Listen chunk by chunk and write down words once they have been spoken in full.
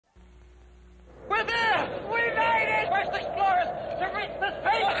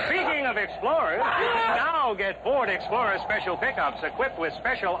Explorers, now get Ford Explorer special pickups equipped with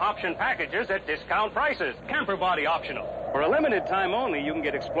special option packages at discount prices. Camper body optional. For a limited time only, you can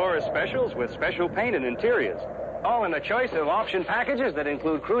get Explorer specials with special paint and interiors. All in a choice of option packages that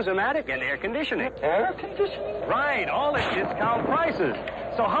include Cruise-O-Matic and air conditioning. Air conditioning? Right, all at discount prices.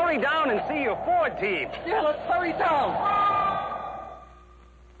 So hurry down and see your Ford team. Yeah, let's hurry down.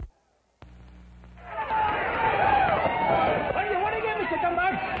 What do you give me, Mr.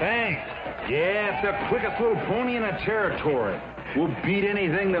 Dunbar? Thanks. Yeah, it's the quickest little pony in the territory. We'll beat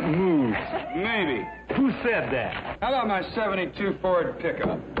anything that moves. Maybe. Who said that? How about my 72 Ford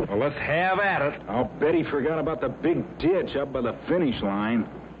pickup? Well, let's have at it. I'll bet he forgot about the big ditch up by the finish line.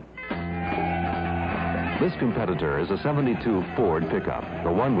 This competitor is a 72 Ford pickup,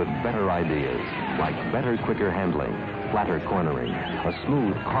 the one with better ideas, like better, quicker handling, flatter cornering, a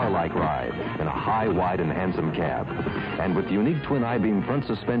smooth car-like ride, and a high, wide, and handsome cab. And with unique twin I-beam front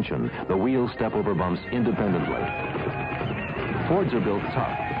suspension, the wheels step over bumps independently. Fords are built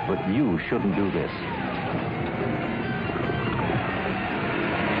tough, but you shouldn't do this.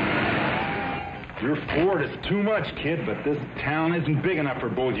 Your Ford is too much, kid, but this town isn't big enough for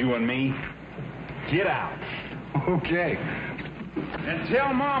both you and me. Get out. Okay. And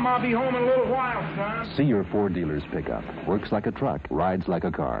tell Mom I'll be home in a little while, son. See your Ford dealer's pickup. Works like a truck, rides like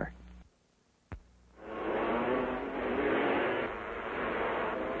a car.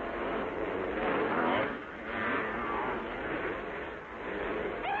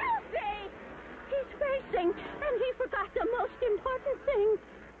 And he forgot the most important thing.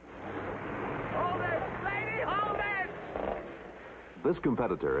 Hold it, lady, hold it! This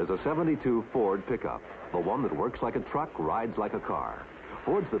competitor is a 72 Ford pickup, the one that works like a truck, rides like a car.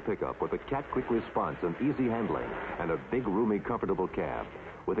 Ford's the pickup with a cat-quick response and easy handling, and a big, roomy, comfortable cab,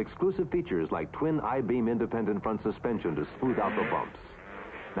 with exclusive features like twin I-beam independent front suspension to smooth out the bumps.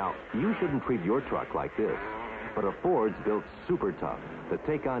 Now, you shouldn't treat your truck like this, but a Ford's built super tough to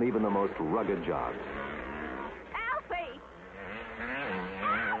take on even the most rugged jobs. Elsie,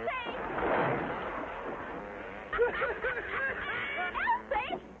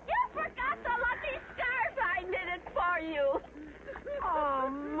 you forgot the lucky scarf I knitted for you. Oh,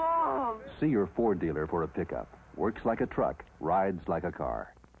 Mom. See your Ford dealer for a pickup. Works like a truck, rides like a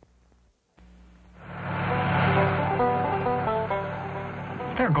car.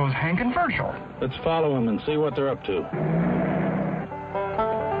 There goes Hank and Virgil. Let's follow him and see what they're up to.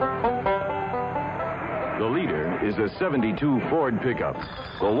 The leader is a 72 Ford pickup,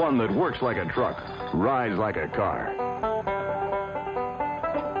 the one that works like a truck, rides like a car.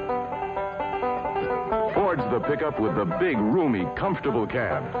 Ford's the pickup with the big, roomy, comfortable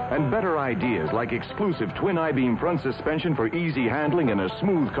cab and better ideas like exclusive twin I-beam front suspension for easy handling and a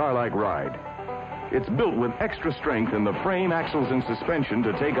smooth car-like ride. It's built with extra strength in the frame, axles, and suspension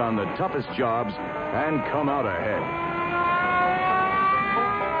to take on the toughest jobs and come out ahead.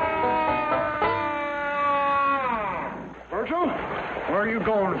 Virgil, where are you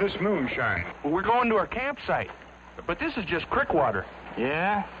going with this moonshine? Well, we're going to our campsite, but this is just creek water.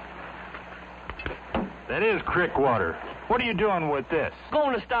 Yeah? That is creek water. What are you doing with this?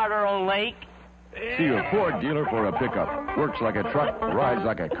 Going to start our own lake. See your Ford dealer for a pickup. Works like a truck, rides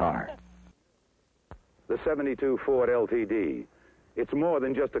like a car. The 72 Ford LTD. It's more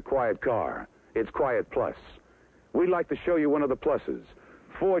than just a quiet car. It's Quiet Plus. We'd like to show you one of the pluses.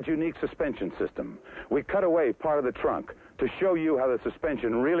 Ford's unique suspension system. We cut away part of the trunk to show you how the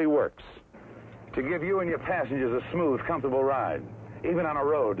suspension really works. To give you and your passengers a smooth, comfortable ride, even on a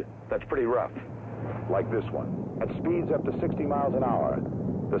road that's pretty rough, like this one. At speeds up to 60 miles an hour,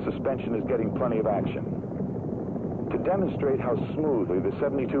 the suspension is getting plenty of action. To demonstrate how smoothly the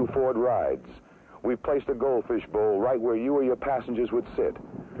 72 Ford rides, we placed a goldfish bowl right where you or your passengers would sit.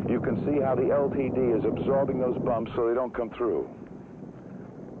 You can see how the LTD is absorbing those bumps so they don't come through.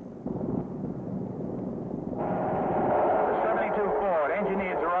 The 72 Ford,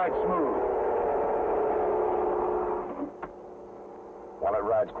 engineered to ride smooth, while it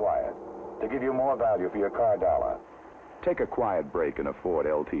rides quiet, to give you more value for your car dollar. Take a quiet break in a Ford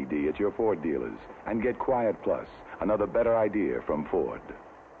LTD at your Ford dealers and get Quiet Plus, another better idea from Ford.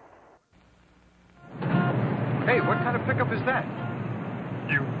 Hey, what kind of pickup is that?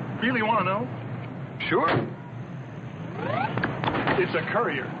 You really want to know? Sure. It's a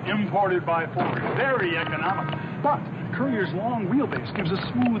Courier, imported by Ford. Very economical. But Courier's long wheelbase gives a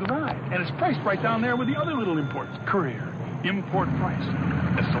smooth ride, and it's priced right down there with the other little imports. Courier, import price,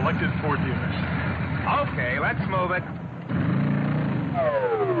 at selected Ford dealers. Okay, let's move it.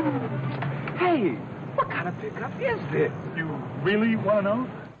 Hey, what kind of pickup is this? You really want to know?